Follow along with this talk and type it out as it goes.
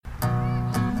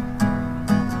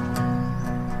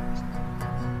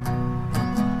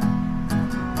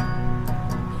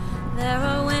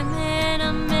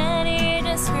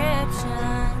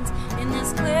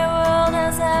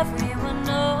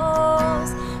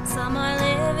Some are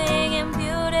living in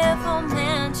beautiful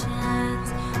mansions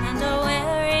and are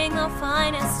wearing the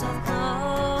finest of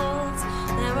clothes.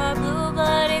 There are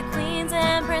blue-blooded queens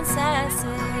and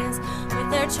princesses with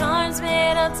their charms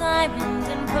made of diamond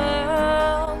and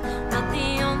pearl. But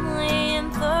the only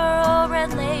and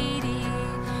thoroughbred lady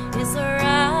is a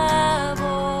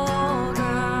rebel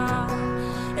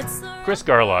girl. It's the Chris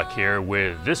Garlock here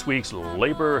with this week's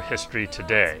Labor History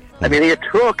Today. I mean, it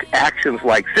took actions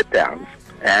like sit-downs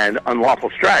and unlawful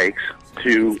strikes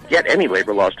to get any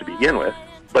labor laws to begin with.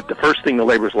 But the first thing the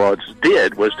labor laws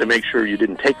did was to make sure you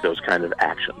didn't take those kind of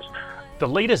actions. The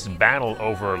latest battle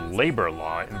over labor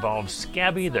law involves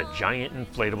Scabby, the giant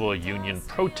inflatable union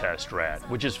protest rat,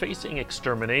 which is facing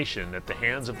extermination at the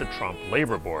hands of the Trump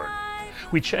Labor Board.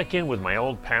 We check in with my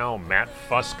old pal Matt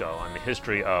Fusco on the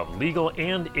history of legal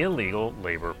and illegal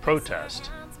labor protest.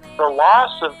 The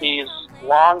loss of these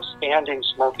long-standing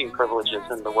smoking privileges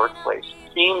in the workplace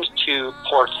seems to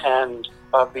portend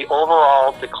of the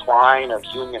overall decline of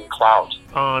union clout.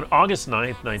 On August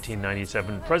 9th,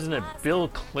 1997, President Bill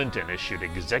Clinton issued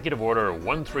Executive Order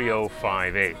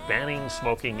 13058, banning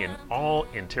smoking in all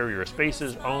interior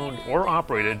spaces owned or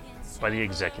operated by the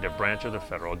executive branch of the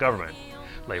federal government.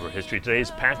 Labor History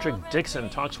Today's Patrick Dixon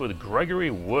talks with Gregory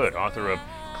Wood, author of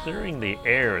Clearing the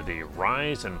Air, The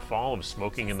Rise and Fall of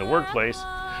Smoking in the Workplace,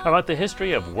 about the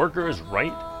history of workers'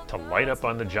 right to light up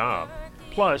on the job.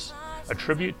 Plus, a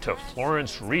tribute to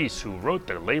Florence Reese, who wrote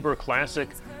the labor classic,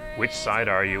 Which Side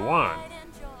Are You On?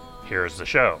 Here's the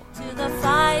show. to the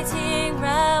fighting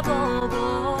rebel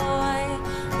boy.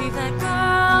 We've had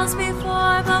girls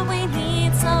before, but we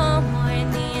need some more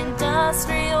in the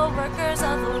industrial workers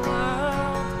of the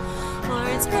world. For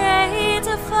it's great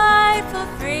to fight for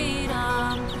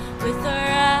freedom with the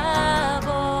rebel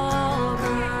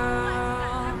girl.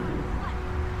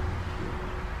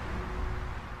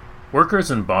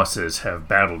 Workers and bosses have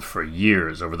battled for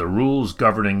years over the rules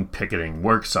governing picketing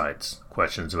work sites.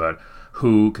 Questions about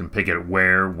who can picket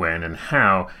where, when, and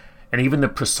how, and even the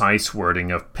precise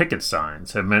wording of picket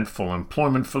signs have meant full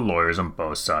employment for lawyers on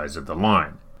both sides of the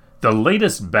line. The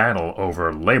latest battle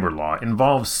over labor law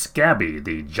involves Scabby,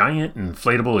 the giant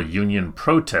inflatable union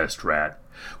protest rat,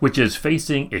 which is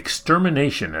facing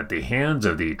extermination at the hands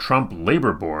of the Trump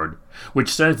Labor Board,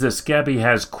 which says that Scabby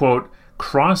has, quote,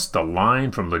 crossed the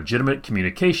line from legitimate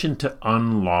communication to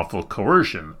unlawful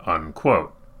coercion,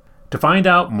 unquote. To find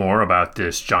out more about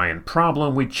this giant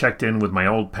problem, we checked in with my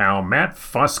old pal Matt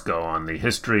Fusco on the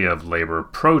history of labor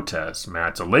protests.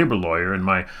 Matt's a labor lawyer in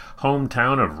my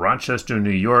hometown of Rochester, New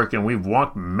York, and we've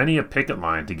walked many a picket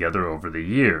line together over the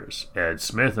years. Ed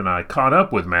Smith and I caught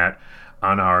up with Matt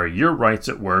on our Your Rights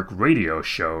at Work radio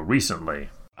show recently.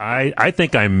 I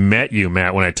think I met you,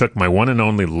 Matt, when I took my one and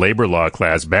only labor law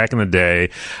class back in the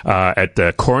day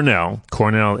at Cornell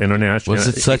International. Was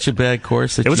it such a bad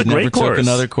course that it was you a great never course. took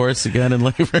another course again in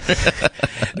labor?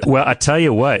 Well, I tell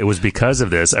you what, it was because of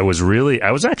this. I was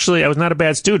not a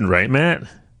bad student, right, Matt?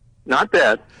 Not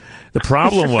bad. The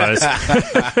problem was,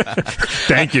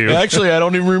 thank you. Actually, I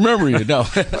don't even remember you. No.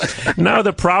 No,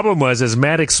 the problem was, as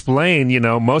Matt explained,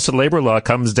 most of labor law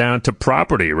comes down to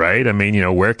property, right? I mean,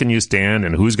 where can you stand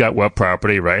and who's got what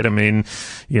property, right? I mean,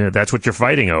 that's what you're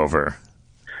fighting over.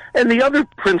 And the other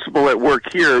principle at work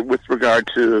here with regard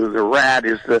to the rat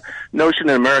is the notion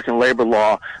in American labor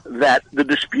law that the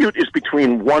dispute is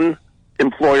between one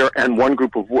employer and one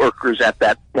group of workers at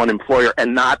that one employer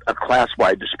and not a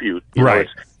class-wide dispute. Right.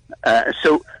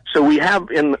 So we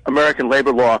have in American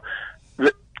labor law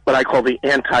what I call the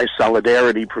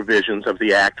anti-solidarity provisions of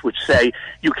the Act, which say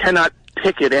you cannot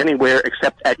picket anywhere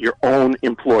except at your own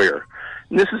employer.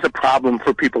 And this is a problem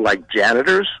for people like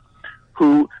janitors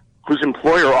whose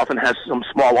employer often has some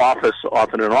small office,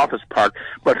 often an office park,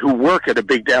 but who work at a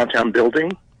big downtown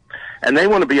building. And they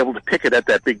want to be able to picket at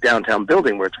that big downtown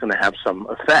building where it's going to have some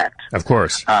effect. Of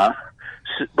course.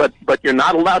 But you're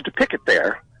not allowed to picket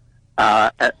there.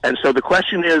 And so the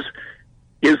question is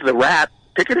the rat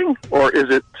picketing or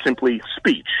is it simply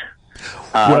speech?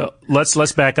 Well,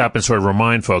 let's back up and sort of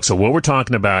remind folks. So what we're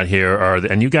talking about here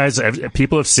and you guys,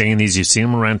 people have seen these. You've seen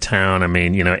them around town. I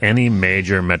mean, any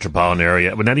major metropolitan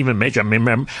area, but not even major.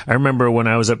 I remember when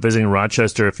I was up visiting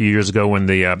Rochester a few years ago when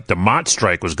the Mott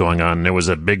strike was going on. And there was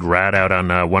a big rat out on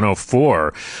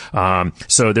 104.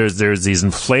 So there's these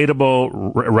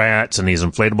inflatable rats and these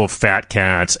inflatable fat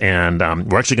cats, and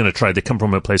we're actually going to try. They come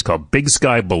from a place called Big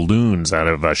Sky Balloons out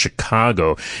of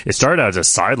Chicago. It started out as a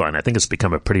sideline. I think it's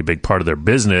become a pretty big part of their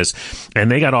business,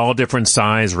 and they got all different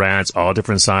size rats, all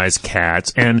different size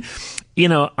cats, and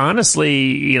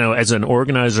Honestly, as an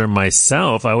organizer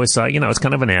myself, I always thought, it's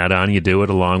kind of an add-on. You do it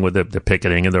along with the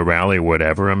picketing and the rally or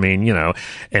whatever. I mean,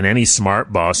 and any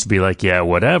smart boss would be like, yeah,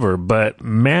 whatever. But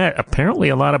Matt, apparently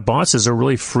a lot of bosses are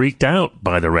really freaked out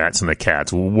by the rats and the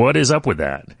cats. What is up with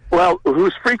that? Well,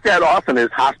 who's freaked out often is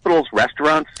hospitals,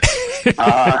 restaurants,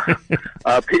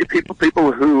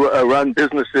 people who run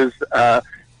businesses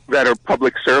that are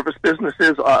public service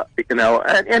businesses,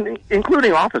 and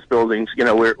including office buildings,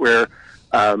 where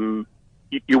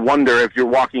you wonder if you're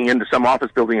walking into some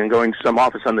office building and going to some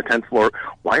office on the 10th floor,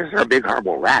 why is there a big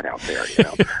horrible rat out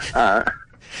there?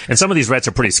 And some of these rats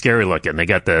are pretty scary looking. They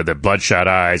got the bloodshot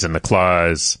eyes and the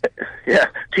claws. Yeah,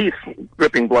 teeth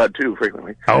dripping blood too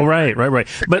frequently. Oh, right.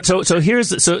 But so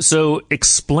here's so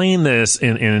explain this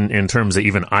in terms that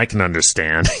even I can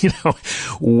understand.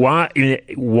 Why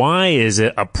is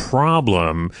it a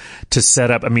problem to set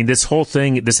up? I mean, this whole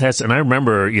thing. This has, and I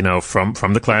remember,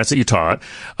 from the class that you taught,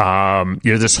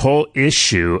 this whole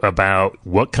issue about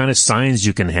what kind of signs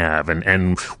you can have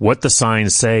and what the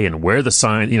signs say and where the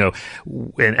sign,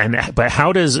 but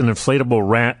how does an inflatable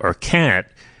rat or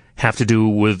cat have to do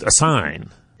with a sign?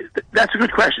 That's a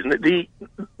good question.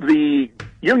 The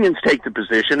unions take the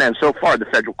position, and so far the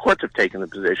federal courts have taken the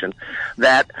position,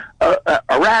 that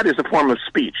a rat is a form of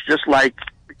speech, just like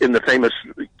in the famous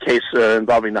case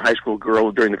involving the high school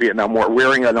girl during the Vietnam War.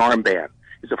 Wearing an armband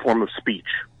is a form of speech.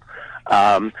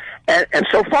 And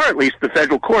so far, at least, the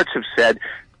federal courts have said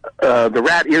the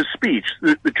rat is speech.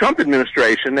 The Trump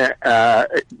administration,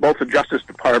 both the Justice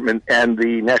Department and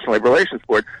the National Labor Relations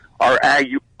Board, are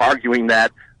arguing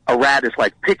that a rat is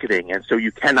like picketing, and so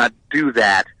you cannot do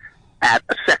that at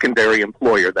a secondary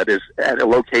employer, that is, at a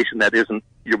location that isn't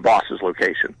your boss's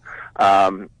location.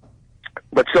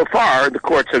 But so far, the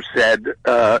courts have said,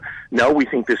 no, we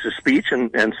think this is speech,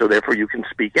 and so therefore you can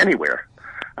speak anywhere.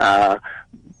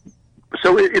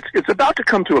 So it's about to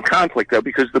come to a conflict, though,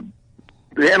 because the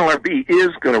NLRB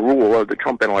is going to rule, or the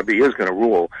Trump NLRB is going to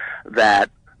rule, that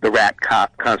the rat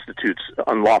constitutes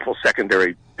unlawful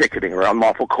secondary picketing or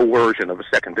unlawful coercion of a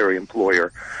secondary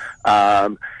employer.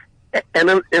 And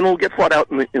it'll get fought out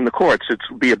in the courts.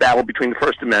 It'll be a battle between the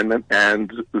First Amendment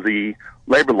and the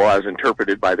labor law as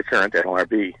interpreted by the current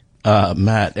NLRB.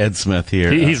 Matt, Ed Smith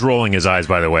here. He's rolling his eyes,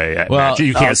 by the way. Well, Matt,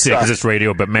 you can't see it because it's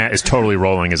radio, but Matt is totally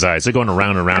rolling his eyes. They're going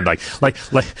around and around like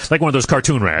one of those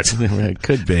cartoon rats. It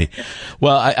could be.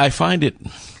 Well, I find it,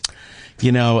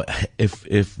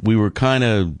 if we were kind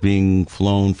of being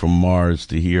flown from Mars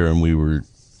to here and we were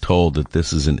told that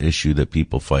this is an issue that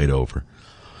people fight over,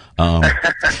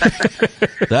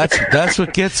 that's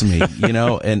what gets me,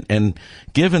 and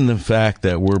given the fact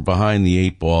that we're behind the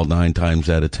 8 ball 9 times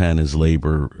out of 10 as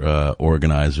labor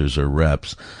organizers or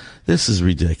reps, this is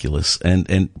ridiculous.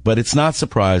 But it's not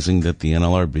surprising that the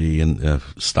NLRB and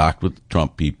stocked with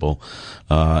Trump people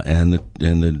and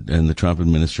the Trump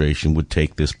administration would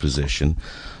take this position.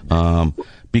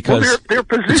 Because their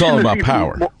it's all about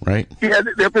power, right? Yeah,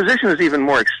 their position is even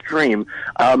more extreme.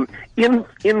 In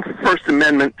First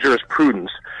Amendment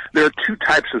jurisprudence, there are 2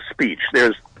 types of speech.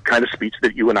 There's kind of speech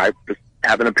that you and I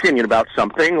have an opinion about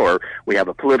something, or we have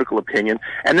a political opinion.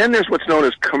 And then there's what's known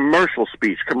as commercial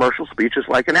speech. Commercial speech is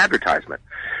like an advertisement.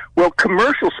 Well,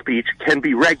 commercial speech can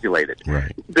be regulated.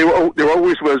 Right. There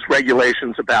always was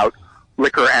regulations about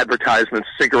liquor advertisements,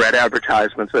 cigarette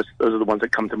advertisements. Those are the ones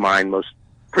that come to mind most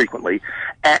frequently.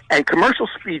 And commercial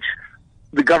speech,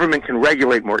 the government can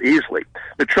regulate more easily.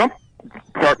 The Trump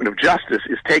Department of Justice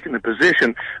is taking the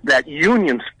position that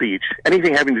union speech,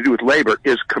 anything having to do with labor,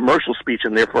 is commercial speech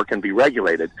and therefore can be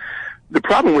regulated. The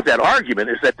problem with that argument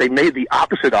is that they made the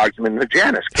opposite argument in the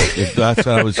Janus case. That's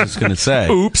what I was just going to say.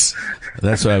 Oops.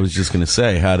 That's what I was just going to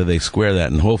say. How do they square that?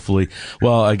 And hopefully,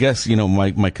 well, I guess,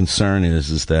 my concern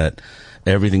is that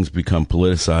everything's become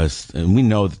politicized, and we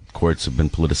know that courts have been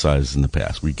politicized in the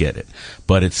past. We get it.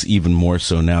 But it's even more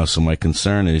so now. So my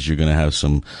concern is you're going to have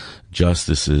some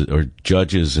justices or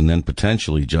judges and then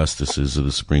potentially justices of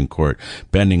the Supreme Court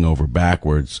bending over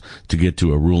backwards to get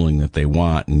to a ruling that they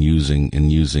want and using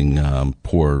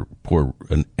poor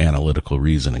analytical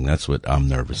reasoning. That's what I'm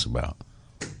nervous about.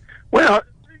 Well,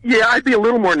 yeah, I'd be a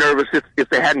little more nervous if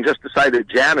they hadn't just decided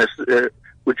Janus,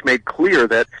 which made clear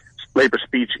that labor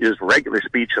speech is regular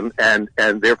speech, and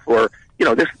therefore,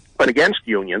 this went against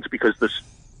unions because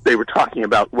they were talking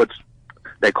about what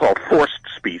they call forced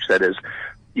speech. That is,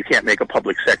 you can't make a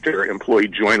public sector employee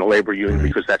join a labor union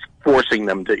because that's forcing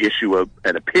them to issue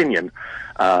an opinion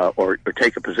or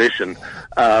take a position.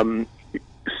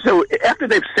 So after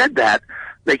they've said that,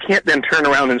 they can't then turn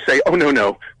around and say, oh,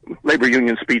 no, labor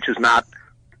union speech is not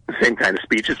same kind of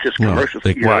speech. It's just commercial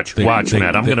speech. Watch,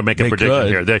 Matt. I'm going to make a prediction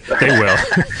here. They will.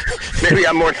 Maybe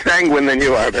I'm more sanguine than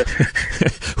you are. But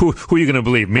who are you going to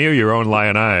believe, me or your own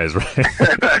lion eyes? Right?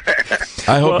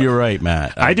 I hope you're right,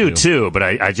 Matt. I do too, but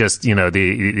I just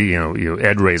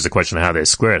Ed raised the question of how they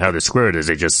square it. How they square it is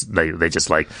they just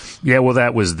like, yeah, well,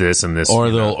 that was this and this, or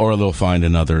they'll find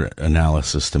another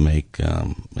analysis to make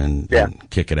and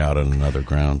kick it out on another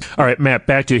ground. All right, Matt,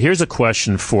 back to you. Here's a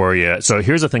question for you. So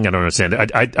here's the thing I don't understand.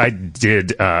 I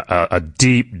did a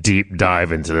deep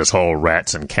dive into this whole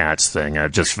rats and cats thing.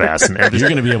 Just fascinated. You're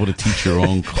going to be able to teach your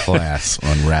own class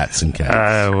on rats and cats.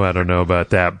 I don't know about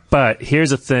that, but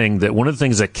here's the thing: that one of the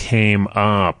things that came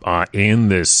up in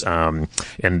this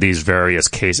in these various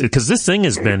cases, because this thing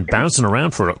has been bouncing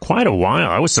around for quite a while.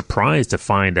 I was surprised to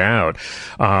find out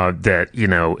that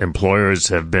employers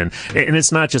have been, and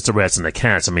it's not just the rats and the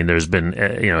cats. I mean, there's been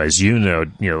as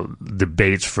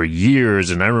debates for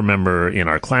years, and I remember in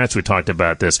our class we talked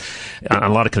about this. On a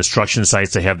lot of construction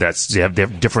sites, they have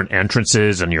different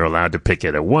entrances, and you're allowed to pick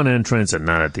it at one entrance and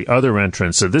not at the other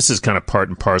entrance. So this is kind of part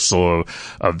and parcel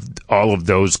of all of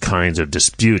those kinds of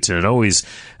disputes. And it always,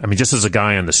 just as a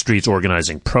guy on the streets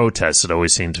organizing protests, it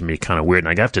always seemed to me kind of weird.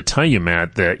 And I have to tell you,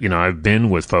 Matt, that, I've been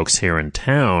with folks here in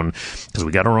town because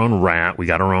we got our own rat, we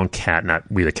got our own cat, not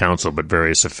we the council, but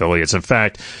various affiliates. In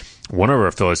fact, one of our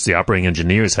affiliates, the operating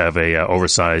engineers, have a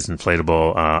oversized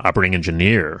inflatable operating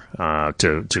engineer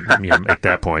to make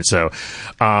that point. So,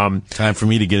 time for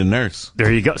me to get a nurse. There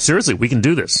you go. Seriously, we can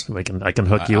do this. I can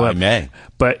hook you up. I may.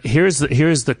 But here's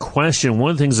the question.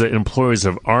 One of the things that employers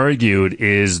have argued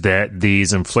is that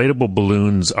these inflatable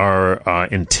balloons are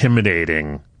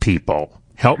intimidating people.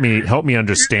 Help me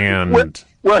understand.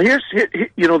 Well, here's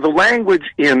the language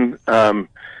in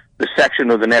the section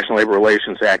of the National Labor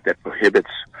Relations Act that prohibits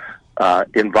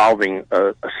involving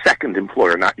a second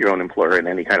employer, not your own employer, in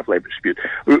any kind of labor dispute,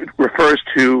 refers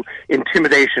to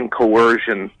intimidation,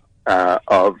 coercion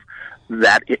of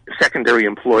that secondary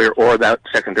employer or that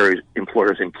secondary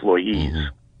employer's employees.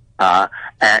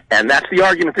 Mm-hmm. And that's the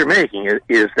argument they're making,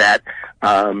 is that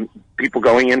people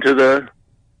going into the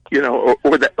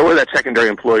or that secondary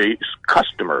employee's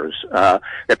customers,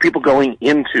 that people going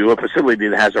into a facility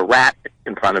that has a rat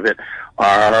in front of it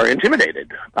are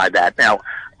intimidated by that. Now,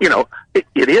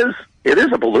 it is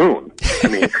a balloon. I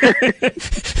mean,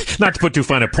 not to put too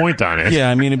fine a point on it.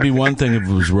 Yeah, it'd be one thing if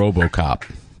it was RoboCop,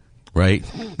 right?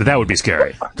 But that would be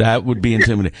scary. That would be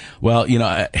intimidating. Well,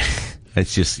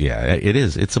 it's just, it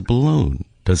is. It's a balloon.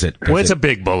 It's a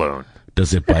big balloon.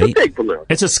 Does it bite? It's a big balloon.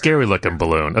 It's a scary-looking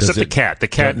balloon, except the cat. The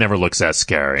cat never looks that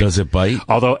scary. Does it bite?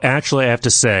 Although, actually, I have to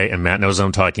say, and Matt knows what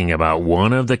I'm talking about,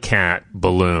 one of the cat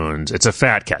balloons, it's a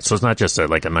fat cat, so it's not just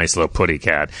like a nice little putty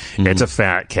cat. Mm-hmm. It's a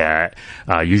fat cat.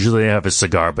 Usually they have a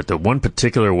cigar, but the one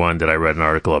particular one that I read an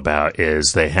article about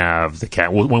is they have the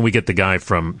cat. When we get the guy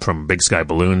from Big Sky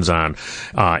Balloons on,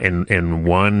 in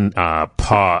one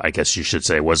paw, I guess you should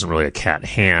say, it wasn't really a cat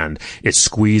hand, it's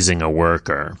squeezing a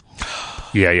worker.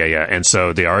 Yeah. And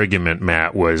so the argument,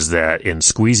 Matt, was that in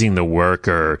squeezing the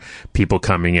worker, people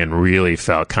coming in really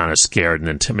felt kind of scared and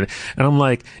intimidated. And I'm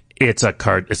like, it's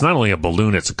not only a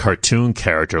balloon, it's a cartoon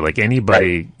character. Like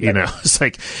anybody, right. It's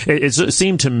like, it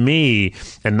seemed to me,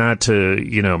 and not to,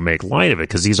 make light of it,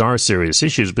 because these are serious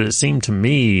issues, but it seemed to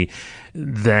me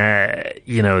that,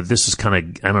 this is kind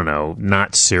of, I don't know,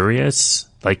 not serious.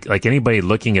 Like anybody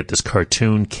looking at this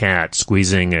cartoon cat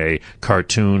squeezing a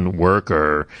cartoon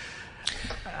worker,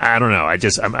 I don't know. I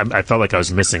felt like I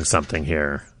was missing something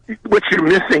here. What you're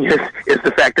missing is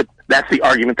the fact that that's the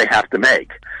argument they have to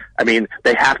make. I mean,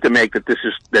 they have to make that this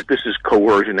is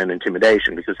coercion and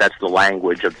intimidation, because that's the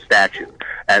language of the statute.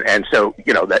 And so,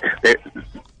 that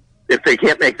if they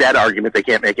can't make that argument, they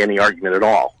can't make any argument at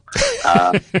all.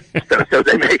 So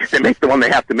they make the one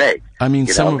they have to make. I mean,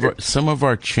 some of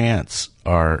our chants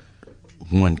are,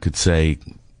 one could say,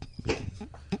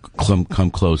 come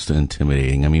close to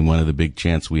intimidating. I mean, one of the big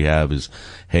chants we have is,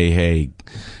 hey,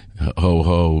 ho,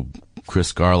 ho,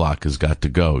 Chris Garlock has got to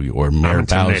go, or Mayor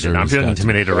Bowser. I'm feeling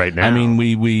intimidated right now. I mean,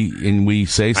 we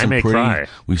say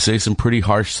some pretty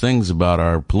harsh things about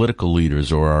our political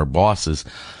leaders or our bosses.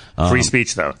 Free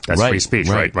speech, though. That's free speech,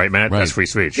 right, Matt? Right. That's free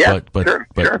speech. Yeah,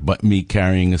 but me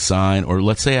carrying a sign, or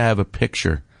let's say I have a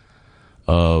picture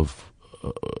of,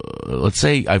 let's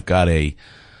say I've got a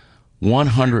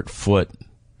 100-foot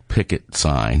picket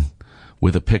sign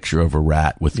with a picture of a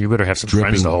rat with you better have some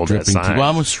friends to hold that sign. Well,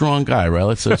 I'm a strong guy, right?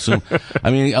 Let's assume.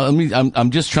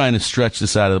 I'm just trying to stretch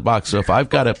this out of the box. So if I've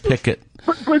got a picket,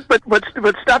 but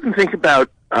stop and think about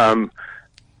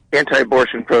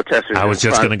anti-abortion protesters. I was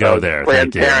just going to go there.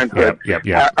 Planned Parenthood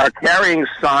Yep. Are carrying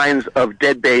signs of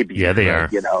dead babies. Yeah, they are.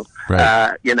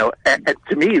 Right.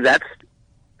 To me, that's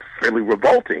fairly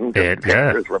revolting.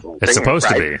 Revolting, it's supposed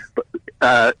to be. But,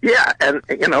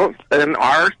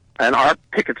 and our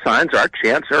picket signs, our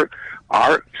chants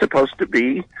are supposed to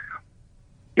be,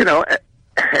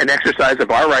 an exercise of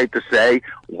our right to say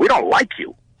we don't like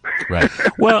you. Right.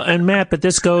 Well, and Matt, but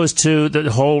this goes to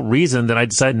the whole reason that I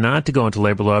decided not to go into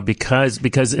labor law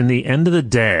because in the end of the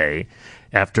day,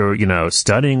 after,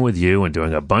 studying with you and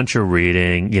doing a bunch of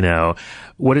reading,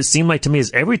 what it seemed like to me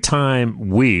is every time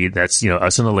that's,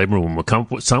 us in the labor movement,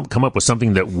 come up with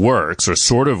something that works or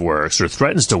sort of works or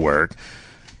threatens to work,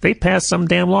 they pass some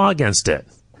damn law against it.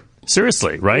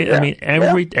 Seriously, right? Yeah. I mean,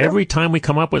 every time we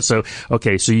come up with, so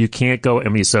you can't go,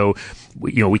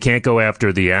 we can't go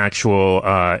after the actual,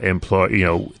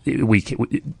 employer,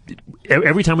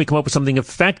 every time we come up with something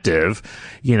effective,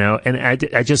 and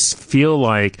I just feel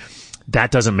like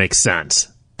that doesn't make sense.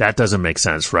 That doesn't make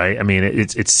sense, right? I mean,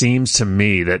 it seems to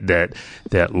me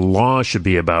that law should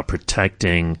be about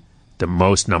protecting the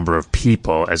most number of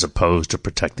people as opposed to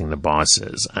protecting the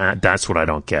bosses. That's what I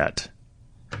don't get.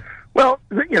 Well,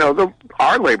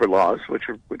 our labor laws, which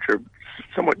are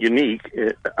somewhat unique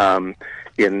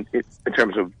in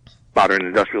terms of modern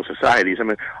industrial societies. I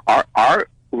mean, our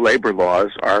labor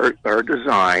laws are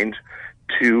designed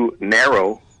to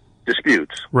narrow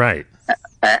disputes, right,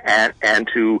 and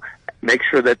to make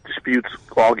sure that disputes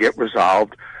all get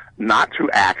resolved not through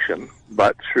action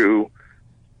but through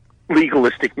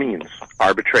legalistic means,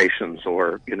 arbitrations,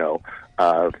 or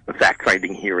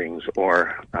fact-finding hearings,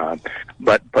 or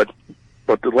but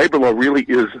the labor law really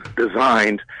is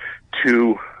designed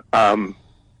to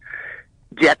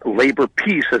get labor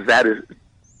peace, as that is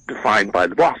defined by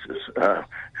the bosses.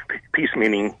 Peace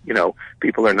meaning,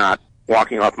 people are not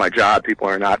walking off my job, people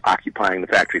are not occupying the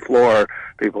factory floor,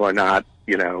 people are not,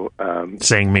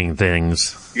 saying mean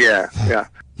things. Yeah.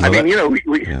 No,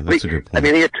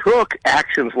 it took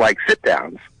actions like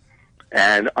sit-downs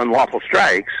and unlawful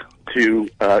strikes to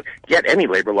get any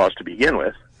labor laws to begin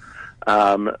with.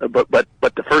 But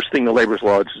the first thing the labor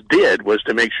laws did was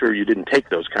to make sure you didn't take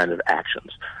those kind of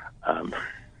actions.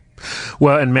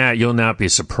 Well, and Matt, you'll not be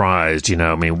surprised.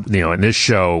 In this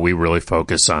show, we really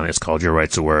focus on, it's called Your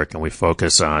Rights to Work, and we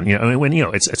focus on,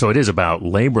 it is about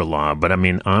labor law, but I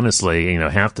mean, honestly,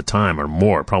 half the time or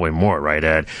more, probably more, right,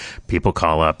 Ed? People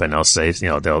call up and they'll say,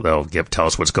 they'll tell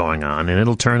us what's going on, and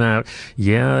it'll turn out,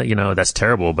 that's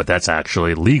terrible, but that's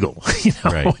actually legal.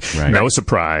 Right. No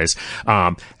surprise.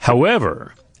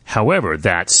 However,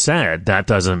 that said, that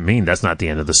doesn't mean that's not the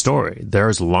end of the story.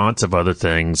 There's lots of other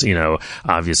things,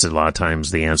 obviously a lot of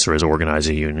times the answer is organize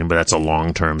a union, but that's a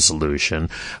long-term solution.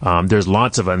 There's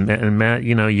lots of, and Matt,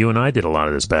 you and I did a lot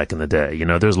of this back in the day.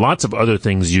 There's lots of other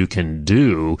things you can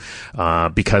do,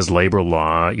 because labor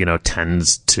law,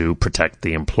 tends to protect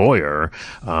the employer.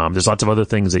 There's lots of other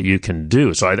things that you can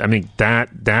do. So I mean,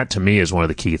 that to me is one of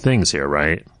the key things here,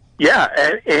 right? Yeah.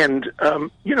 And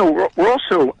we're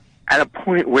also at a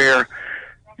point where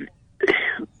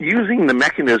using the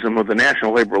mechanism of the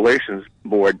National Labor Relations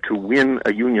Board to win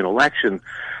a union election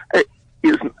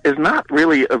is not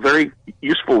really a very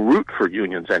useful route for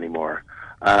unions anymore.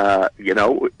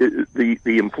 The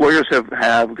employers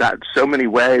have got so many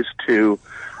ways to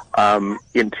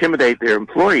intimidate their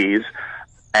employees,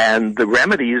 and the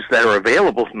remedies that are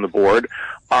available from the board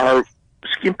are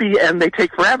skimpy and they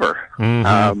take forever.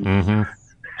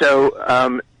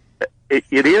 So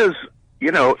it is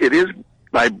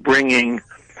by bringing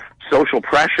social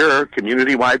pressure,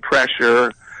 community-wide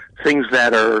pressure, things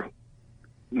that are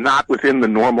not within the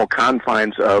normal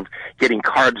confines of getting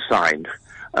cards signed,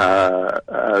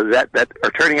 that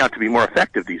are turning out to be more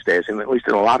effective these days, at least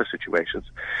in a lot of situations.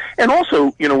 And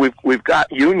also, we've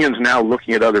got unions now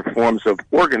looking at other forms of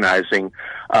organizing,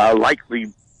 like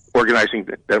the organizing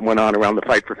that went on around the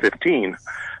Fight for 15,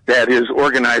 that is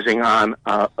organizing on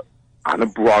a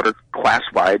broader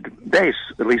class-wide base,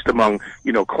 at least among,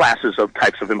 classes of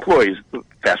types of employees,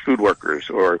 fast food workers,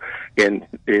 or in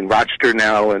Rochester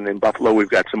now and in Buffalo, we've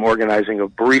got some organizing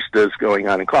of baristas going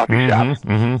on in coffee shops.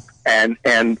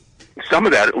 And some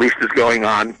of that at least is going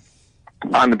on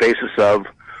the basis of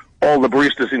all the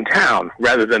baristas in town,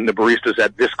 rather than the baristas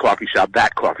at this coffee shop,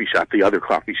 that coffee shop, the other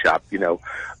coffee shop,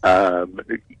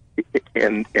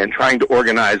 and trying to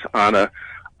organize on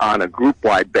a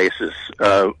group-wide basis,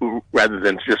 rather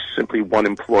than just simply one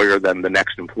employer, then the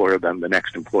next employer, then the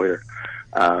next employer.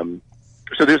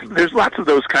 So there's lots of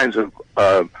those kinds of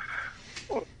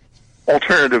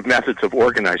alternative methods of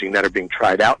organizing that are being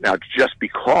tried out now, just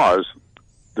because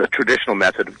the the traditional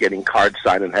method of getting cards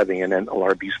signed and having an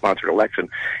NLRB-sponsored election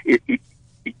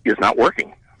is not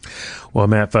working. Well,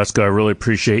 Matt Fusco, I really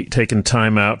appreciate taking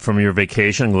time out from your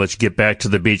vacation. I'm going to let you get back to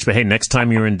the beach. But, hey, next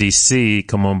time you're in D.C.,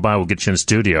 come on by. We'll get you in the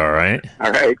studio, all right?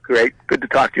 All right, great. Good to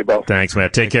talk to you both. Thanks,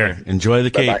 Matt. Take care. Enjoy the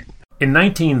Cape. Bye-bye. In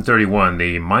 1931,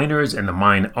 the miners and the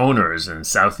mine owners in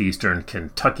southeastern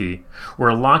Kentucky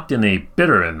were locked in a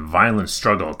bitter and violent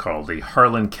struggle called the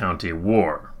Harlan County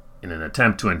War. In an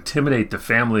attempt to intimidate the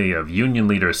family of Union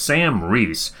leader Sam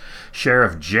Reese,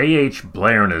 Sheriff J.H.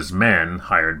 Blair and his men,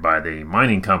 hired by the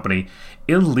mining company,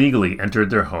 illegally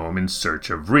entered their home in search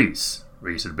of Reese.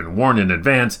 Reese had been warned in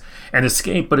advance and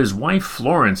escaped, but his wife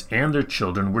Florence and their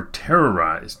children were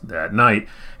terrorized. That night,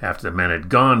 after the men had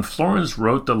gone, Florence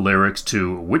wrote the lyrics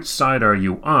to "Which Side Are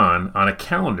You On" a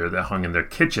calendar that hung in their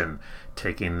kitchen,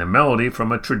 taking the melody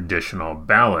from a traditional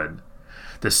ballad.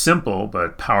 The simple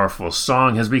but powerful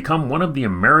song has become one of the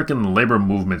American labor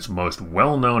movement's most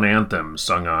well-known anthems,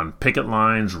 sung on picket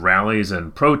lines, rallies,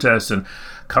 and protests, and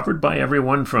covered by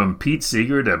everyone from Pete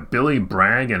Seeger to Billy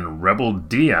Bragg and Rebel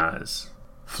Diaz.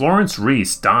 Florence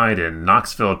Reese died in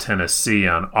Knoxville, Tennessee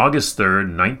on August 3,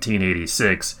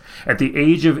 1986, at the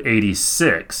age of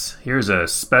 86. Here's a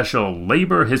special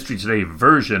Labor History Today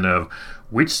version of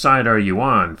 "Which Side Are You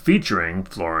On?" featuring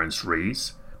Florence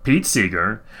Reese, Pete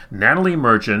Seeger, Natalie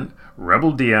Merchant,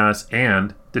 Rebel Diaz,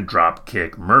 and the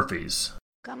Dropkick Murphys.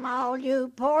 Come all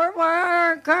you poor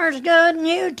workers, good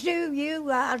news to you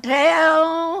I'll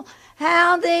tell,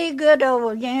 how the good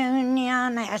old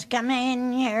Union has come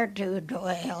in here to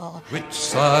dwell. Which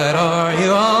side are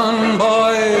you on,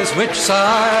 boys? Which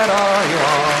side are you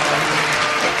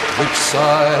on? Which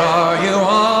side are you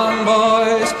on,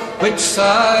 boys? Which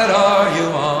side are you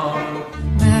on?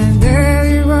 My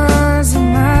daddy was a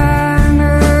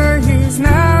miner, he's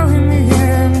now in the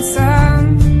end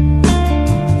sun.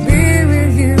 Be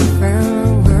with you,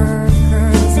 fellow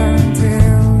workers,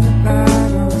 until the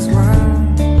battle's won.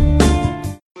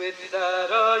 Which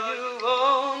side are you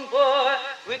on, boy?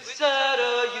 Which side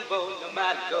are you on? No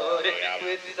matter what it is.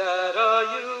 Which side are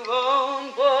you on,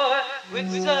 boy? Which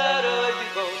side are you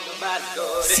on? No matter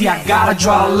what it is. See, I gotta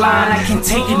draw a line, I can't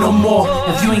take it no more.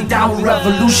 If you ain't down with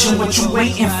revolution, what you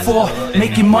waiting for?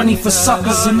 Making money for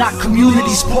suckers and not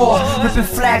communities poor. Ripping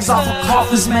flags off of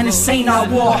coffins, man, this ain't our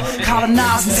war.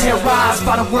 Colonized and terrorized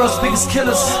by the world's biggest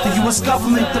killers. The US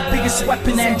government, the biggest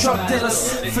weapon and drug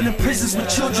dealers. Filling prisons with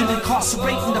children,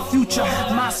 incarcerating the future.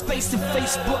 MySpace and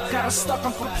Facebook got us stuck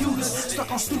on computers.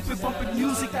 Stuck on stupid bumping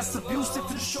music that's abusive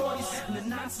to the shorties and the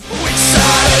nonsense. Which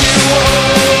side are you on?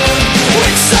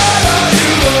 Which side are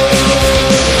you on?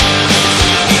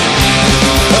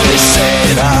 They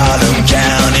say in Harlan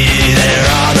County there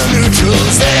are no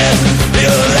neutrals there.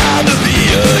 You're allowed to be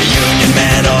a Union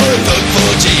man or vote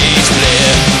for J.H.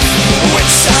 Blair.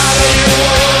 Which side are you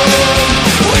on?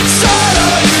 Which side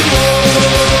are you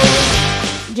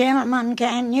on? Gentlemen,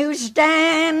 can you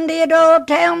stand it? Oh,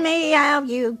 tell me how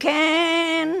you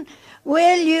can.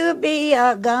 Will you be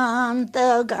a gun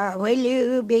thug or will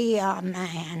you be a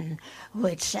man?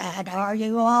 Which side are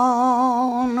you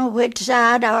on? Which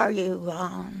side are you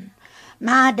on?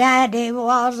 My daddy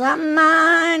was a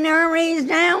miner, he's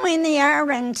now in the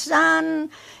iron sun.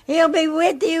 He'll be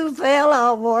with you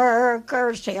fellow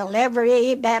workers till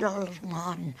every battle's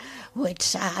won. Which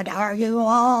side are you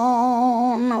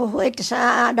on? Which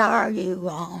side are you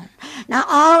on? Now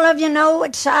all of you know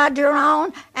which side you're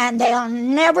on, and they'll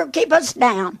never keep us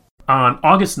down. On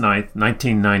August 9,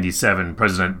 1997,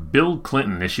 President Bill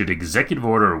Clinton issued Executive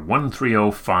Order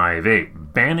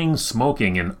 13058, banning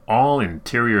smoking in all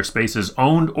interior spaces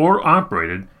owned or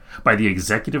operated by the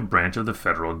executive branch of the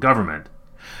federal government.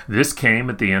 This came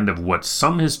at the end of what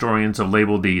some historians have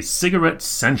labeled the cigarette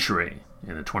century.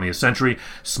 In the 20th century,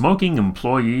 smoking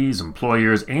employees,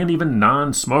 employers, and even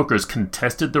non-smokers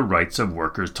contested the rights of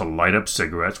workers to light up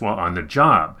cigarettes while on the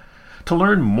job. To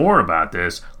learn more about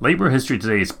this, Labor History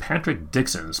Today's Patrick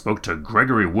Dixon spoke to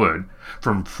Gregory Wood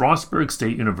from Frostburg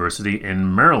State University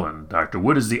in Maryland. Dr.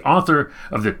 Wood is the author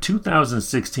of the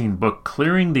 2016 book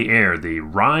Clearing the Air, The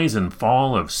Rise and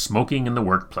Fall of Smoking in the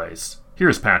Workplace.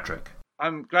 Here's Patrick.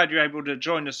 I'm glad you're able to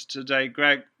join us today,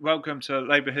 Greg. Welcome to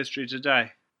Labor History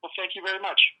Today. Well, thank you very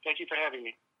much. Thank you for having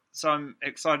me. So I'm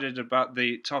excited about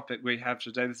the topic we have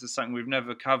today. This is something we've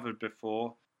never covered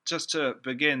before. Just to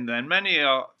begin then, many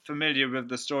are familiar with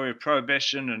the story of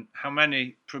Prohibition and how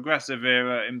many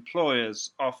progressive-era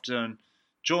employers often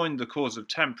joined the cause of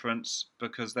temperance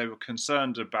because they were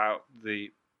concerned about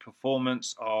the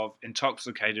performance of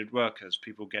intoxicated workers,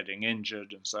 people getting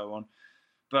injured and so on.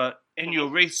 But in your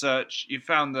research, you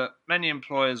found that many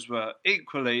employers were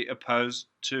equally opposed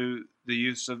to the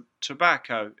use of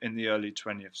tobacco in the early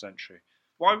 20th century.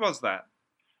 Why was that?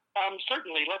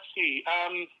 Certainly. Let's see.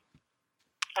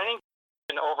 I think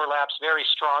it overlaps very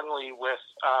strongly with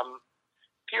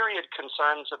period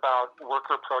concerns about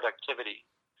worker productivity.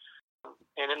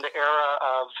 And in the era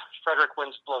of Frederick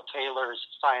Winslow Taylor's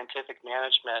scientific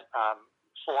management,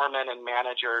 foremen and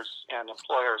managers and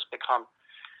employers become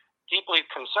deeply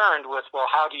concerned with, well,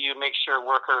 how do you make sure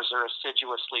workers are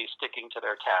assiduously sticking to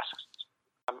their tasks?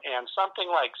 And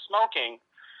something like smoking,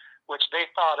 which they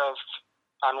thought of,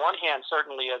 on one hand,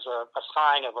 certainly as a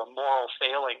sign of a moral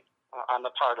failing on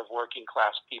the part of working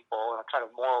class people and a kind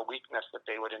of moral weakness that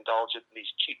they would indulge in these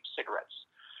cheap cigarettes.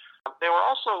 They were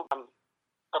also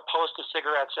opposed to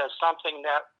cigarettes as something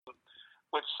that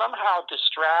would somehow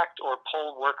distract or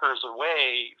pull workers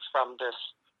away from this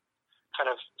kind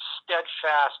of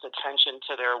steadfast attention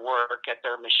to their work at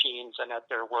their machines and at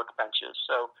their workbenches.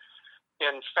 So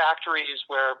in factories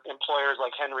where employers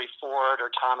like Henry Ford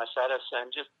or Thomas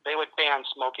Edison, they would ban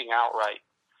smoking outright.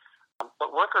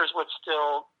 But workers would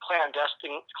still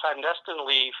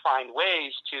clandestinely find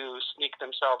ways to sneak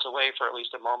themselves away for at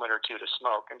least a moment or two to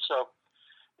smoke. And so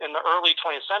in the early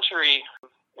 20th century,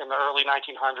 in the early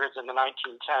 1900s and the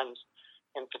 1910s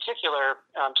in particular,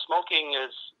 smoking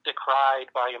is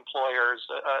decried by employers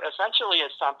essentially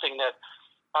as something that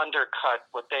undercut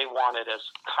what they wanted as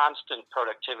constant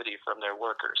productivity from their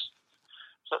workers.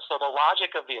 So the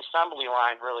logic of the assembly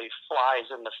line really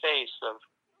flies in the face of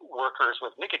workers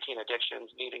with nicotine addictions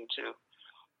needing to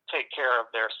take care of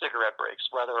their cigarette breaks,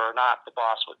 whether or not the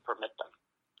boss would permit them.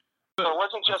 So it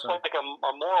wasn't just like a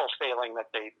moral failing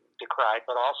that they decried,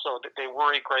 but also that they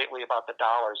worry greatly about the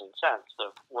dollars and cents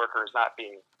of workers not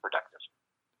being productive.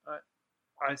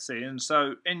 I see. And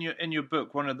so in your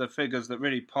book, one of the figures that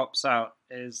really pops out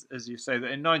is, as you say,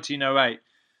 that in 1908,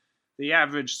 the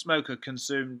average smoker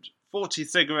consumed 40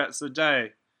 cigarettes a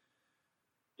day.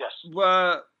 Yes.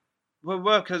 Were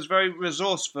workers very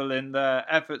resourceful in their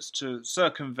efforts to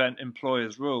circumvent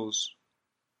employers' rules?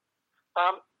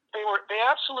 They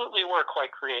absolutely were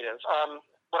quite creative.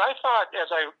 What I thought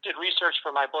as I did research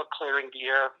for my book, Clearing the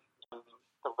Air,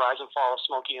 The Rise and Fall of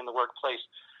Smoking in the Workplace,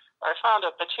 I found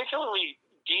a particularly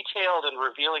detailed and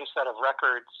revealing set of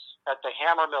records at the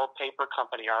Hammermill Paper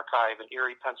Company archive in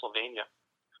Erie, Pennsylvania,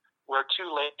 where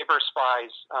two labor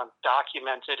spies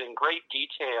documented in great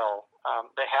detail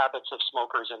the habits of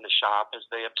smokers in the shop as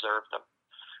they observed them.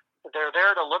 They're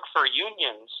there to look for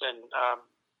unions and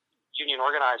union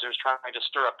organizers trying to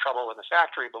stir up trouble in the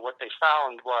factory, but what they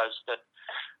found was that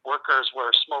workers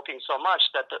were smoking so much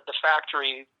that the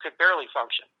factory could barely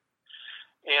function.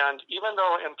 And even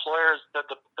though employers,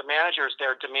 the managers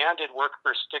there demanded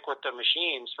workers stick with the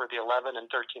machines for the 11 and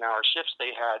 13-hour shifts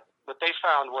they had, what they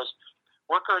found was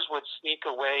workers would sneak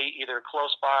away either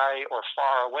close by or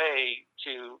far away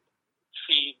to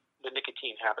feed the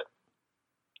nicotine habit.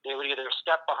 They would either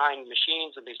step behind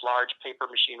machines in these large paper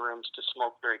machine rooms to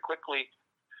smoke very quickly,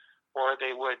 or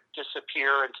they would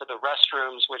disappear into the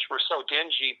restrooms, which were so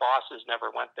dingy, bosses never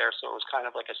went there, so it was kind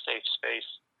of like a safe space.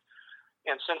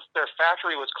 And since their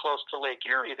factory was close to Lake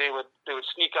Erie, they would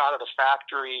sneak out of the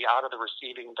factory, out of the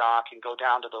receiving dock, and go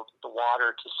down to the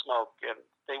water to smoke. And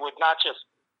they would not just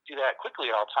do that quickly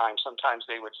all the time. Sometimes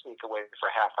they would sneak away for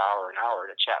a half hour, an hour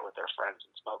to chat with their friends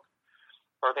and smoke.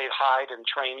 Or they'd hide in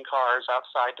train cars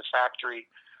outside the factory.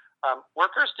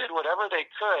 Workers did whatever they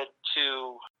could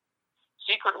to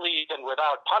secretly and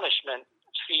without punishment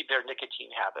feed their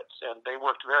nicotine habits, and they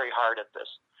worked very hard at this.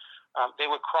 They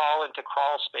would crawl into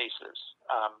crawl spaces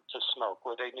to smoke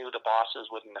where they knew the bosses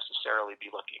wouldn't necessarily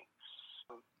be looking.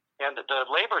 And the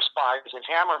labor spies in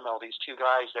Hammermill, these two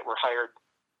guys that were hired,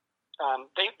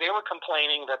 they were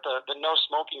complaining that the no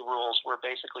smoking rules were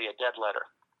basically a dead letter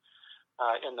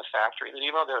in the factory. And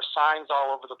even though there are signs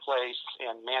all over the place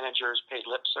and managers paid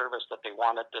lip service that they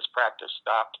wanted this practice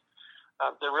stopped,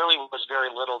 there really was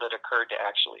very little that occurred to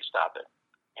actually stop it.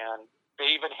 And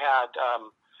they even had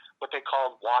what they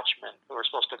called watchmen who were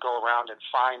supposed to go around and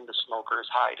find the smokers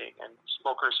hiding, and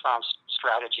smokers found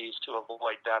strategies to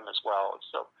avoid them as well. And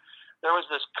so there was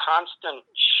this constant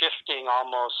shifting,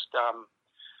 almost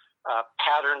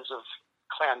patterns of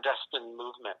clandestine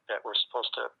movement that were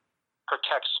supposed to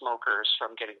protect smokers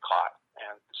from getting caught.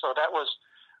 And so that was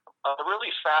a really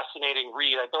fascinating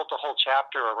read. I built a whole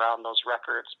chapter around those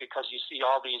records because you see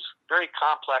all these very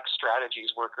complex strategies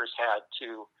workers had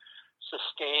to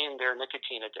sustain their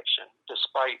nicotine addiction,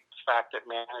 despite the fact that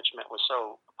management was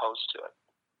so opposed to it.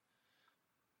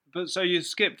 But so you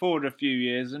skip forward a few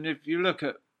years, and if you look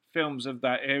at films of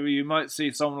that era, you might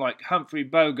see someone like Humphrey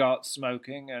Bogart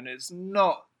smoking, and it's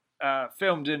not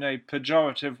filmed in a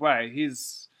pejorative way.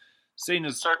 He's seen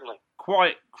as Certainly.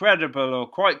 quite credible or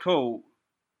quite cool.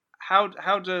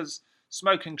 How does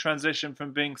smoking transition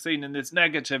from being seen in this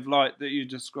negative light that you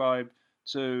describe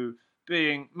to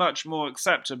being much more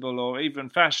acceptable or even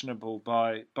fashionable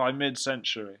by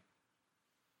mid-century?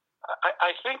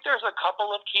 I think there's a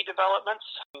couple of key developments.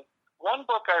 One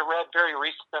book I read very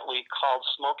recently called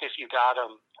Smoke If You Got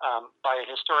 'Em by a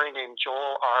historian named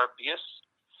Joel R. Bias.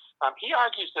 He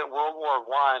argues that World War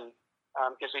I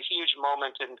is a huge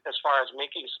moment as far as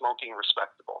making smoking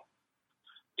respectable,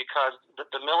 because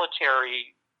the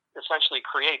military essentially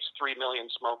creates 3 million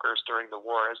smokers during the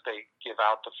war as they give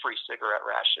out the free cigarette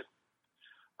ration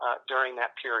during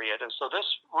that period. And so this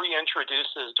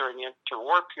reintroduces, during the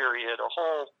interwar period, a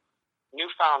whole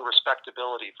newfound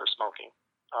respectability for smoking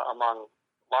among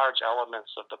large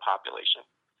elements of the population.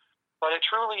 But it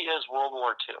truly is World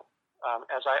War II,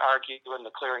 as I argue in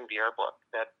the Clearing the Air book,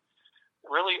 that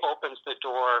really opens the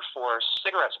door for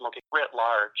cigarette smoking writ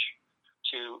large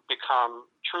to become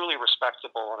truly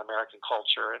respectable in American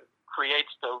culture, and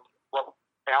creates what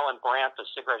Alan Brandt, the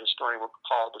cigarette historian, would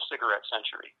call the cigarette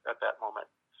century at that moment.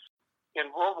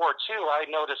 In World War II, I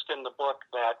noticed in the book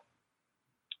that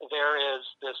there is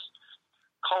this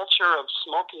culture of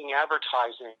smoking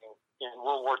advertising in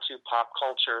World War II pop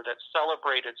culture that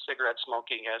celebrated cigarette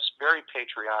smoking as very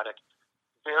patriotic,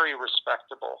 very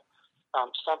respectable,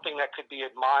 something that could be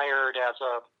admired as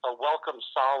a welcome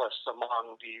solace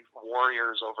among the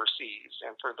warriors overseas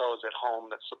and for those at home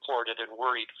that supported and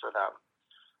worried for them.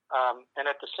 And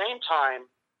at the same time,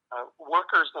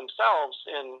 workers themselves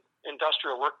in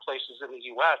industrial workplaces in the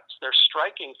U.S., they're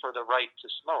striking for the right to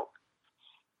smoke.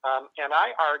 And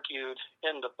I argued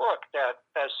in the book that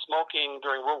as smoking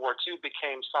during World War II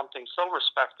became something so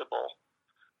respectable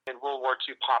in World War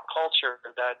II pop culture,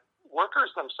 that workers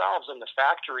themselves in the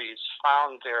factories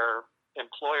found their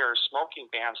employers' smoking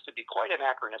bans to be quite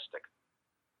anachronistic.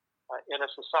 In a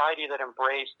society that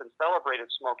embraced and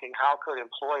celebrated smoking, how could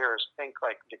employers think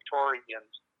like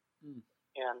Victorians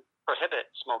and prohibit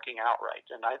smoking outright?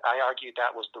 And I argued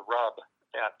that was the rub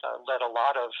that led a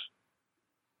lot of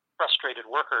frustrated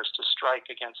workers to strike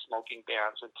against smoking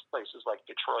bans in places like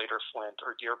Detroit or Flint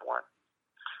or Dearborn.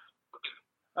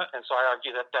 And so I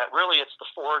argue that really it's the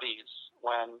 40s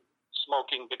when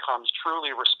smoking becomes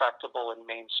truly respectable and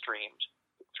mainstreamed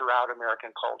throughout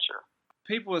American culture.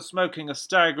 People were smoking a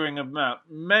staggering amount.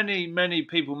 Many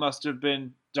people must have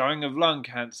been dying of lung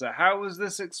cancer. How was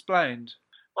this explained?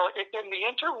 Well, in the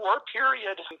interwar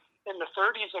period, in the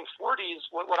 30s and 40s,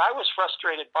 what I was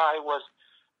frustrated by was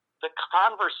the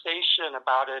conversation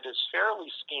about it is fairly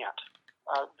scant.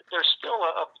 There's still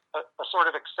a sort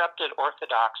of accepted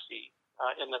orthodoxy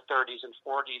in the 30s and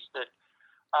 40s that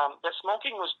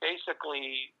smoking was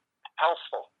basically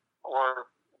healthful or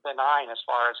benign as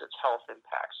far as its health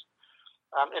impacts.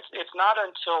 It's not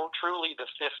until truly the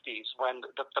 50s when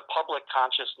the public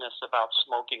consciousness about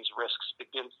smoking's risks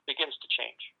begins to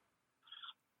change.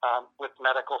 With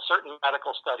certain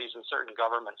medical studies and certain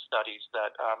government studies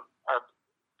that are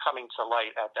coming to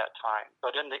light at that time.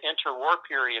 But in the interwar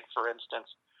period, for instance,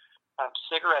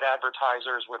 cigarette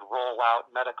advertisers would roll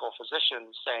out medical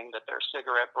physicians saying that their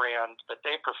cigarette brand that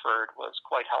they preferred was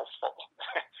quite healthful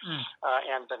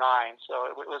and benign.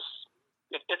 So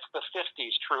it's the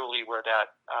 50s truly where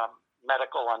that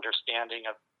medical understanding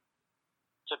of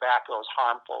tobacco's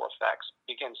harmful effects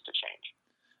begins to change.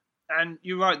 And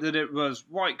you write that it was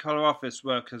white-collar office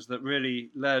workers that really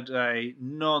led a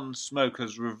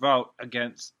non-smokers' revolt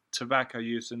against tobacco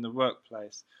use in the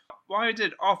workplace. Why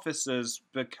did officers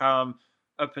become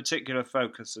a particular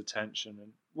focus attention,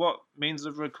 and what means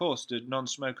of recourse did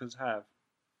non-smokers have?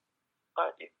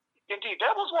 Indeed,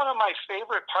 that was one of my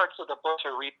favorite parts of the book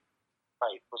to read.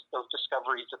 Right, was those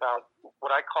discoveries about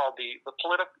what I call the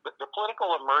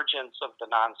political emergence of the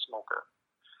non-smoker.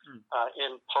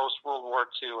 In post-World War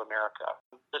II America.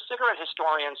 The cigarette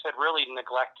historians had really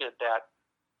neglected that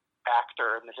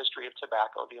factor in the history of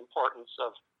tobacco, the importance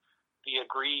of the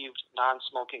aggrieved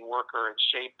non-smoking worker in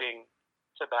shaping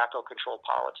tobacco control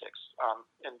politics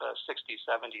in the 60s,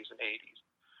 70s, and 80s.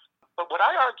 But what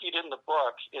I argued in the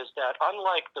book is that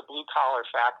unlike the blue-collar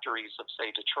factories of, say,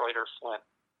 Detroit or Flint,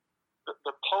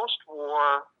 the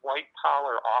post-war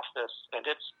white-collar office and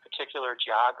its particular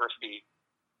geography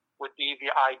would be the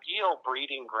ideal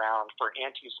breeding ground for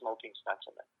anti-smoking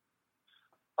sentiment.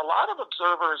 A lot of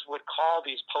observers would call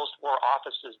these post-war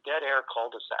offices dead-air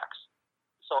cul-de-sacs.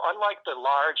 So unlike the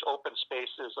large open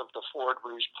spaces of the Ford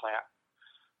Rouge plant,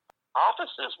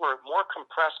 offices were more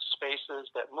compressed spaces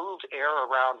that moved air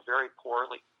around very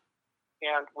poorly.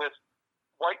 And with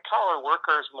white-collar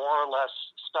workers more or less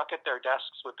stuck at their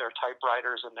desks with their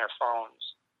typewriters and their phones,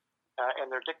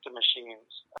 and their dicta machines,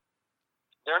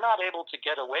 they're not able to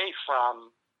get away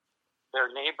from their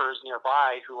neighbors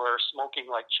nearby who are smoking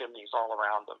like chimneys all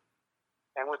around them.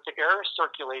 And with the air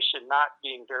circulation not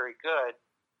being very good,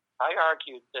 I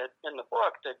argued that in the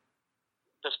book that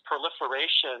this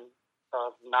proliferation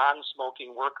of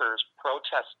non-smoking workers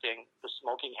protesting the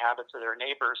smoking habits of their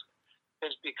neighbors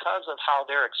is because of how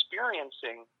they're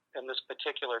experiencing in this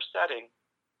particular setting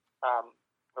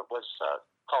what was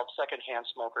called secondhand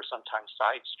smoke or sometimes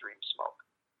side stream smoke.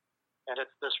 And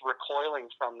it's this recoiling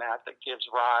from that that gives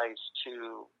rise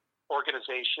to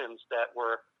organizations that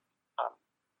were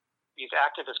these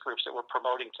activist groups that were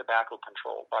promoting tobacco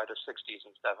control by the 60s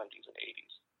and 70s and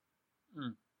 80s.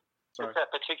 It's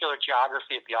that particular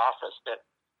geography of the office that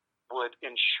would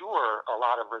ensure a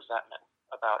lot of resentment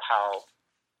about how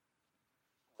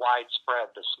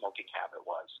widespread the smoking habit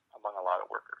was among a lot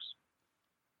of workers.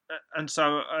 And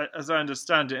so, as I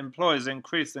understand it, employers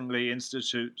increasingly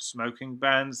institute smoking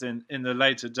bans in the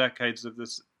later decades of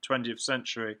the 20th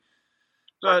century.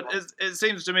 But it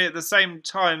seems to me at the same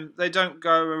time, they don't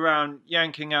go around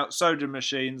yanking out soda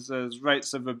machines as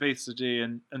rates of obesity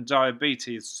and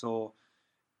diabetes soar.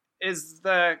 Is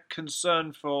there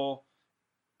concern for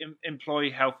employee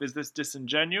health? Is this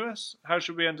disingenuous? How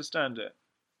should we understand it?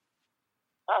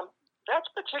 That's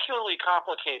particularly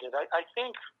complicated. I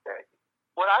think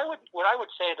what I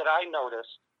would say that I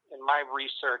noticed in my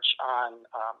research on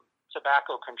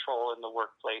tobacco control in the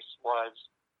workplace was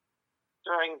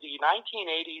during the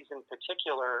 1980s in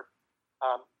particular,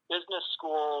 business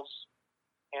schools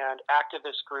and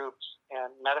activist groups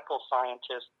and medical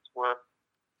scientists were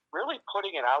really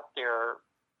putting it out there,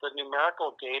 the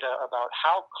numerical data about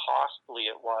how costly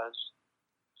it was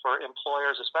for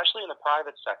employers, especially in the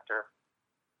private sector,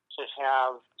 to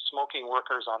have smoking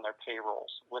workers on their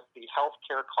payrolls, with the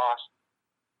healthcare costs,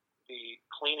 the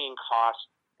cleaning costs,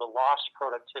 the lost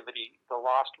productivity, the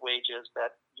lost wages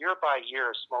that year by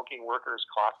year smoking workers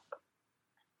cost them.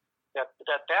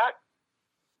 That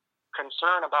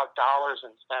concern about dollars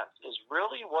and cents is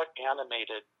really what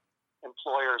animated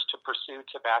employers to pursue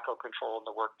tobacco control in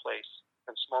the workplace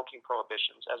and smoking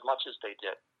prohibitions as much as they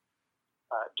did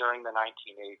during the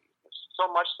 1980s. So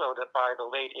much so that by the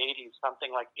late 80s,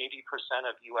 something like 80%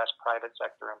 of U.S. private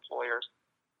sector employers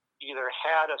either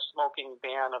had a smoking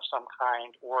ban of some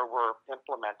kind or were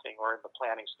implementing or in the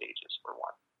planning stages for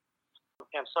one.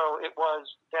 And so it was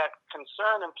that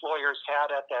concern employers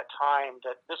had at that time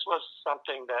that this was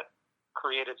something that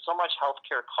created so much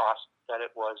healthcare cost that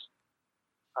it was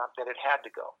that it had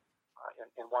to go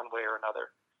in one way or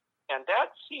another. And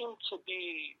that seemed to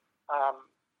be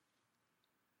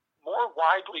more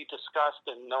widely discussed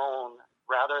and known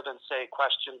rather than, say,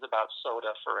 questions about soda,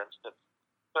 for instance,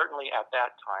 certainly at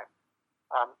that time.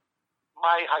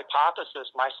 My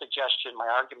hypothesis, my suggestion, my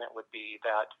argument would be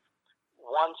that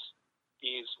once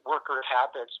these worker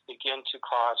habits begin to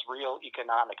cause real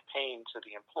economic pain to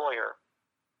the employer,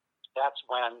 that's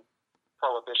when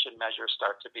prohibition measures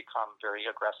start to become very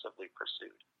aggressively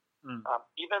pursued.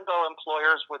 Even though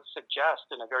employers would suggest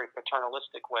in a very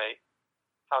paternalistic way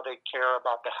how they care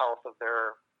about the health of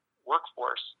their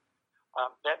workforce,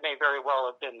 that may very well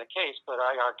have been the case, but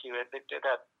I argue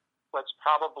that was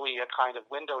probably a kind of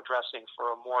window dressing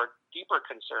for a more deeper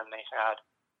concern they had,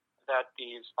 that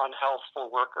these unhealthful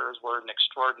workers were an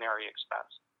extraordinary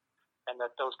expense and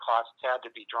that those costs had to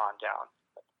be drawn down.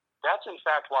 That's in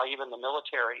fact why even the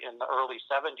military in the early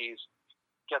 70s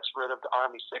gets rid of the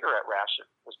Army cigarette ration,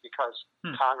 was because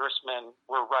congressmen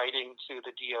were writing to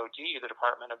the DOD, the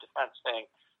Department of Defense, saying,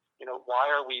 why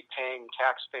are we paying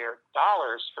taxpayer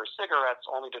dollars for cigarettes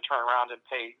only to turn around and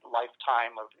pay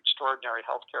lifetime of extraordinary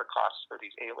healthcare costs for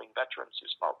these ailing veterans who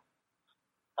smoke?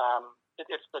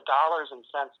 It's the dollars and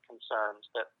cents concerns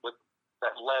that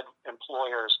led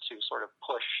employers to sort of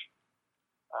push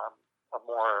a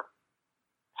more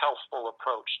healthful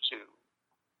approach to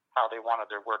how they wanted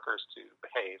their workers to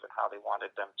behave and how they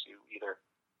wanted them to either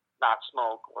not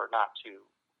smoke or not to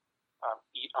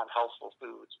eat unhealthful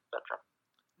foods, etc.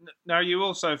 Now, you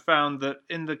also found that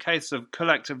in the case of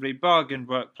collectively bargained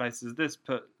workplaces, this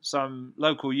put some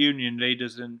local union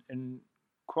leaders in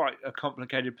quite a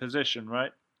complicated position, right?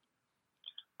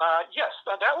 Yes,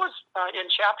 that was in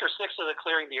Chapter 6 of the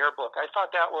Clearing the Air book. I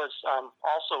thought that was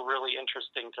also really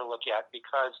interesting to look at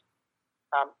because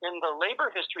in the labor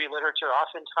history literature,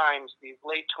 oftentimes these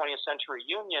late 20th century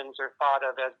unions are thought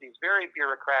of as these very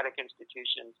bureaucratic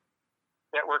institutions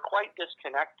that were quite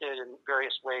disconnected in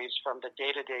various ways from the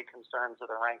day-to-day concerns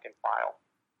of the rank and file.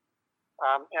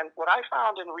 And what I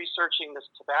found in researching this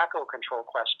tobacco control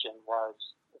question was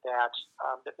that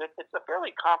it's a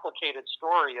fairly complicated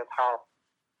story of how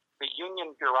the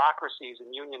union bureaucracies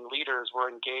and union leaders were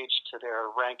engaged to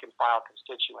their rank and file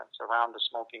constituents around the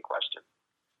smoking question.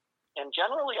 And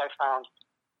generally, I found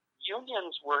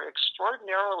unions were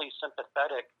extraordinarily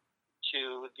sympathetic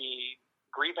to the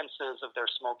grievances of their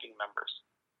smoking members.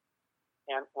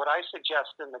 And what I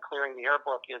suggest in the Clearing the Air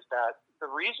book is that the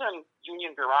reason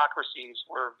union bureaucracies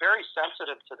were very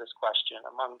sensitive to this question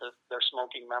among their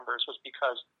smoking members was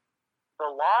because the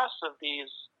loss of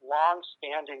these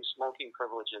long-standing smoking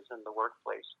privileges in the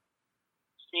workplace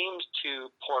seemed to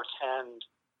portend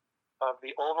of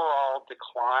the overall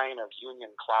decline of union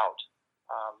clout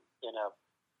in a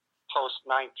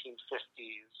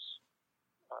post-1950s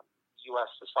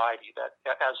U.S. society, that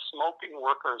as smoking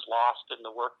workers lost in the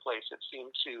workplace, it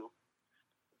seemed to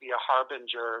be a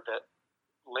harbinger that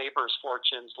labor's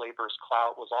fortunes, labor's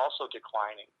clout was also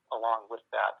declining along with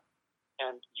that.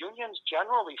 And unions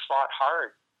generally fought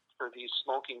hard for these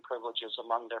smoking privileges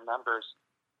among their members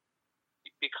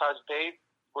because they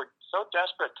were so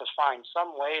desperate to find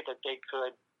some way that they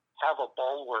could have a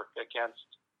bulwark against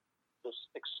this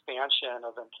expansion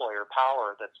of employer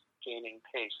power that's gaining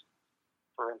pace,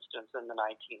 for instance, in the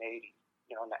 1980s,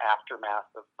 in the aftermath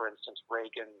of, for instance,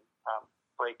 Reagan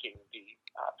breaking the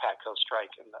PATCO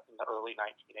strike in the early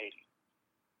 1980s.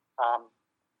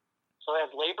 So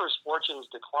as labor's fortunes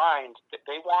declined,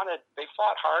 they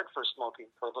fought hard for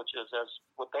smoking privileges as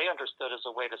what they understood as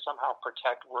a way to somehow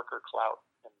protect worker clout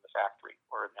in the factory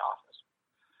or in the office.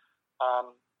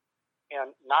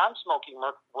 And non-smoking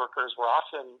workers were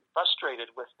often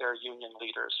frustrated with their union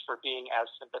leaders for being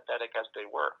as sympathetic as they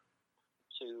were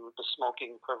to the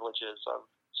smoking privileges of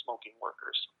smoking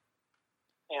workers.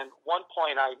 And one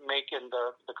point I make in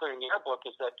the Clearing the Air book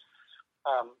is that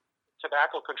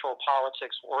tobacco control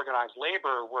politics for organized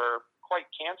labor were quite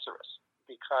cancerous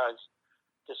because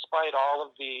despite all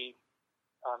of the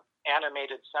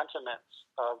animated sentiments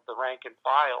of the rank and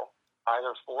file,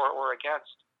 either for or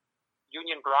against,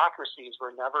 union bureaucracies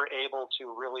were never able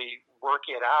to really work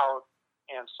it out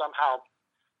and somehow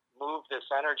move this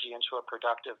energy into a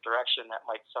productive direction that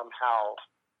might somehow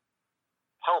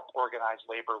help organized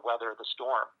labor weather the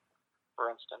storm,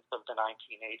 for instance, of the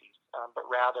 1980s. But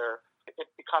rather, it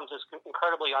becomes this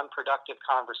incredibly unproductive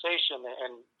conversation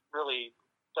and really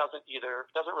doesn't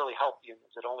really help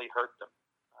unions. It only hurt them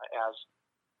as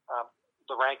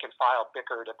the rank and file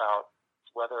bickered about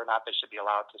whether or not they should be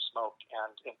allowed to smoke,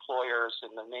 and employers,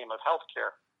 in the name of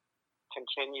healthcare,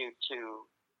 continue to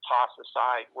toss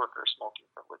aside worker smoking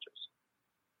privileges.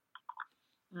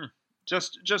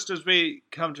 Just as we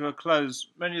come to a close,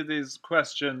 many of these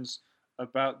questions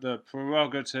about the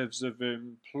prerogatives of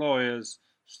employers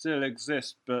still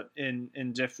exist, but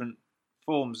in different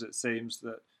forms. It seems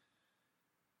that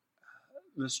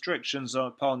restrictions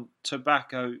upon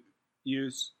tobacco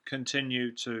use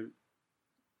continue to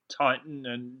tighten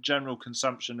and general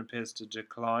consumption appears to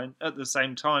decline. At the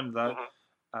same time, though,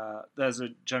 there's a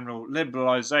general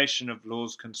liberalisation of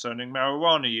laws concerning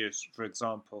marijuana use, for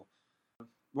example.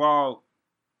 While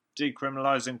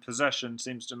decriminalising possession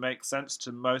seems to make sense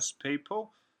to most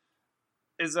people,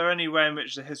 is there any way in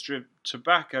which the history of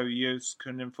tobacco use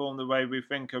can inform the way we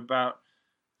think about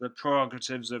the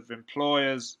prerogatives of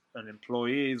employers and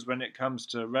employees when it comes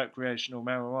to recreational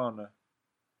marijuana?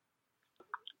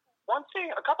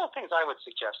 A couple of things I would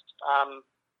suggest.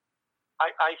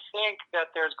 I think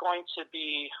that there's going to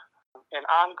be an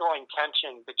ongoing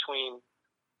tension between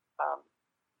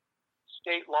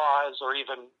state laws, or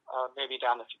even maybe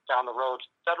down the road,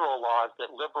 federal laws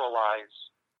that liberalize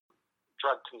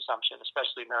drug consumption,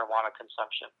 especially marijuana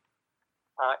consumption,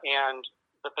 and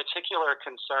the particular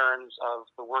concerns of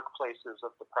the workplaces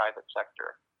of the private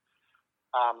sector.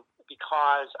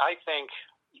 Because I think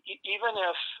even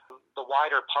if the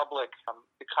wider public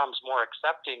becomes more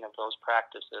accepting of those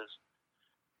practices,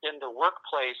 in the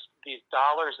workplace, these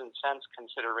dollars and cents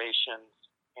considerations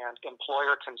and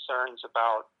employer concerns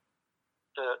about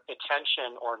the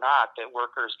attention or not that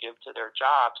workers give to their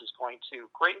jobs is going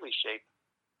to greatly shape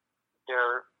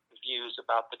their views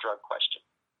about the drug question.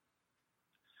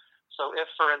 So if,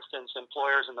 for instance,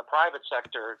 employers in the private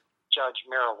sector judge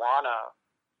marijuana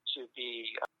to be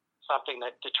something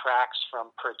that detracts from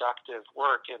productive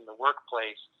work in the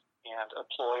workplace and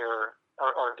employer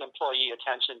or employee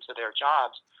attention to their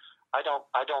jobs, I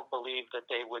don't believe that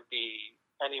they would be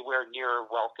anywhere near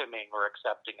welcoming or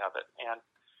accepting of it. And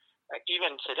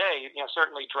even today,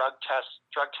 certainly drug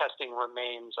testing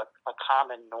remains a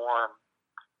common norm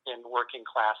in working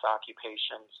class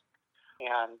occupations.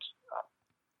 And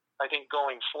I think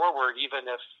going forward, even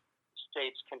if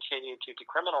states continue to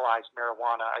decriminalize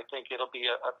marijuana, I think it'll be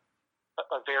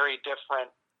a very different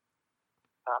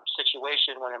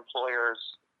situation when employers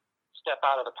step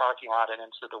out of the parking lot and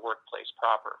into the workplace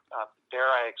proper. There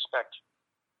I expect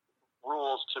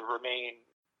rules to remain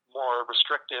more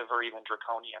restrictive or even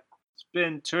draconian. It's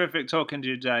been terrific talking to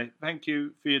you today. Thank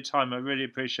you for your time. I really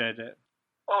appreciate it.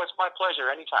 Oh, it's my pleasure.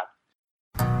 Anytime.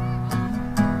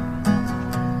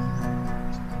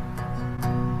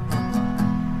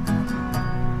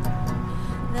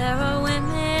 There are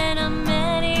women of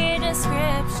many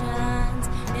descriptions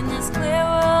in this queer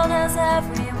world, as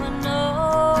everyone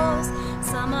knows.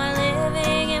 Some are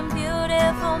living in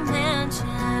beautiful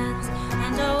mansions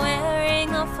and are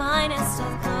wearing the finest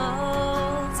of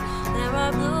clothes. There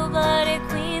are blue-blooded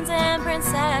queens and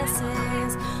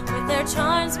princesses with their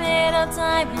charms made of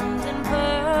diamond and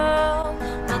pearl.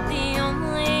 But the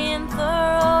only and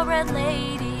thoroughbred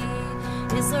lady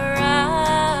is a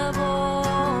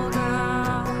rebel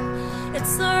girl.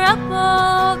 It's the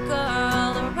rebel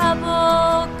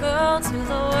girl to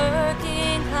the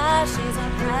working class. She's a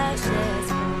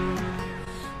precious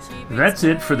girl. That's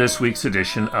it for this week's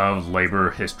edition of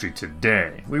Labor History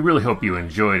Today. We really hope you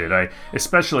enjoyed it. I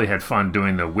especially had fun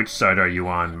doing the Which Side Are You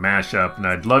On mashup, and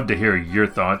I'd love to hear your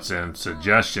thoughts and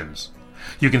suggestions.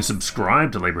 You can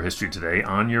subscribe to Labor History Today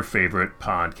on your favorite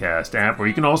podcast app, where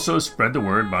you can also spread the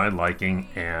word by liking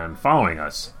and following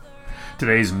us.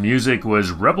 Today's music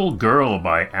was Rebel Girl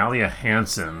by Alia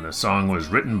Hansen. The song was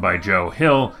written by Joe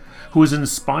Hill, who was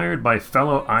inspired by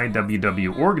fellow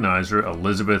IWW organizer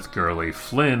Elizabeth Gurley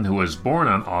Flynn, who was born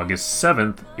on August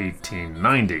 7th,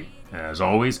 1890. As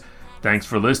always, thanks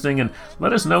for listening, and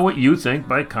let us know what you think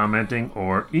by commenting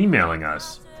or emailing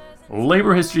us.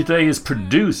 Labor History Today is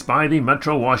produced by the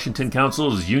Metro Washington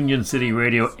Council's Union City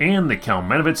Radio and the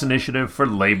Kalmanovitz Initiative for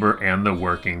Labor and the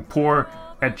Working Poor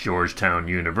at Georgetown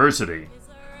University.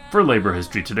 For Labor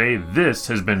History Today, this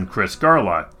has been Chris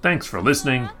Garlock. Thanks for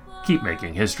listening, keep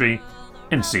making history,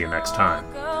 and see you next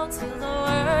time. Girl to the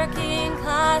working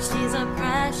class, she's a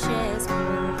precious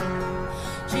girl.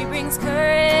 She brings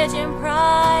courage and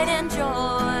pride and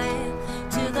joy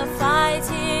to the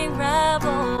fighting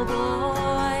rebel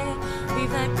boy.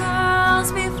 We've had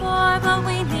girls before, but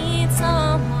we need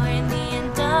some more in the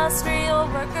industrial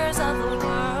workers of the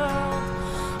world.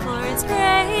 For it's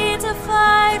great to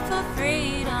fight for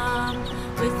freedom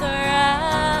with the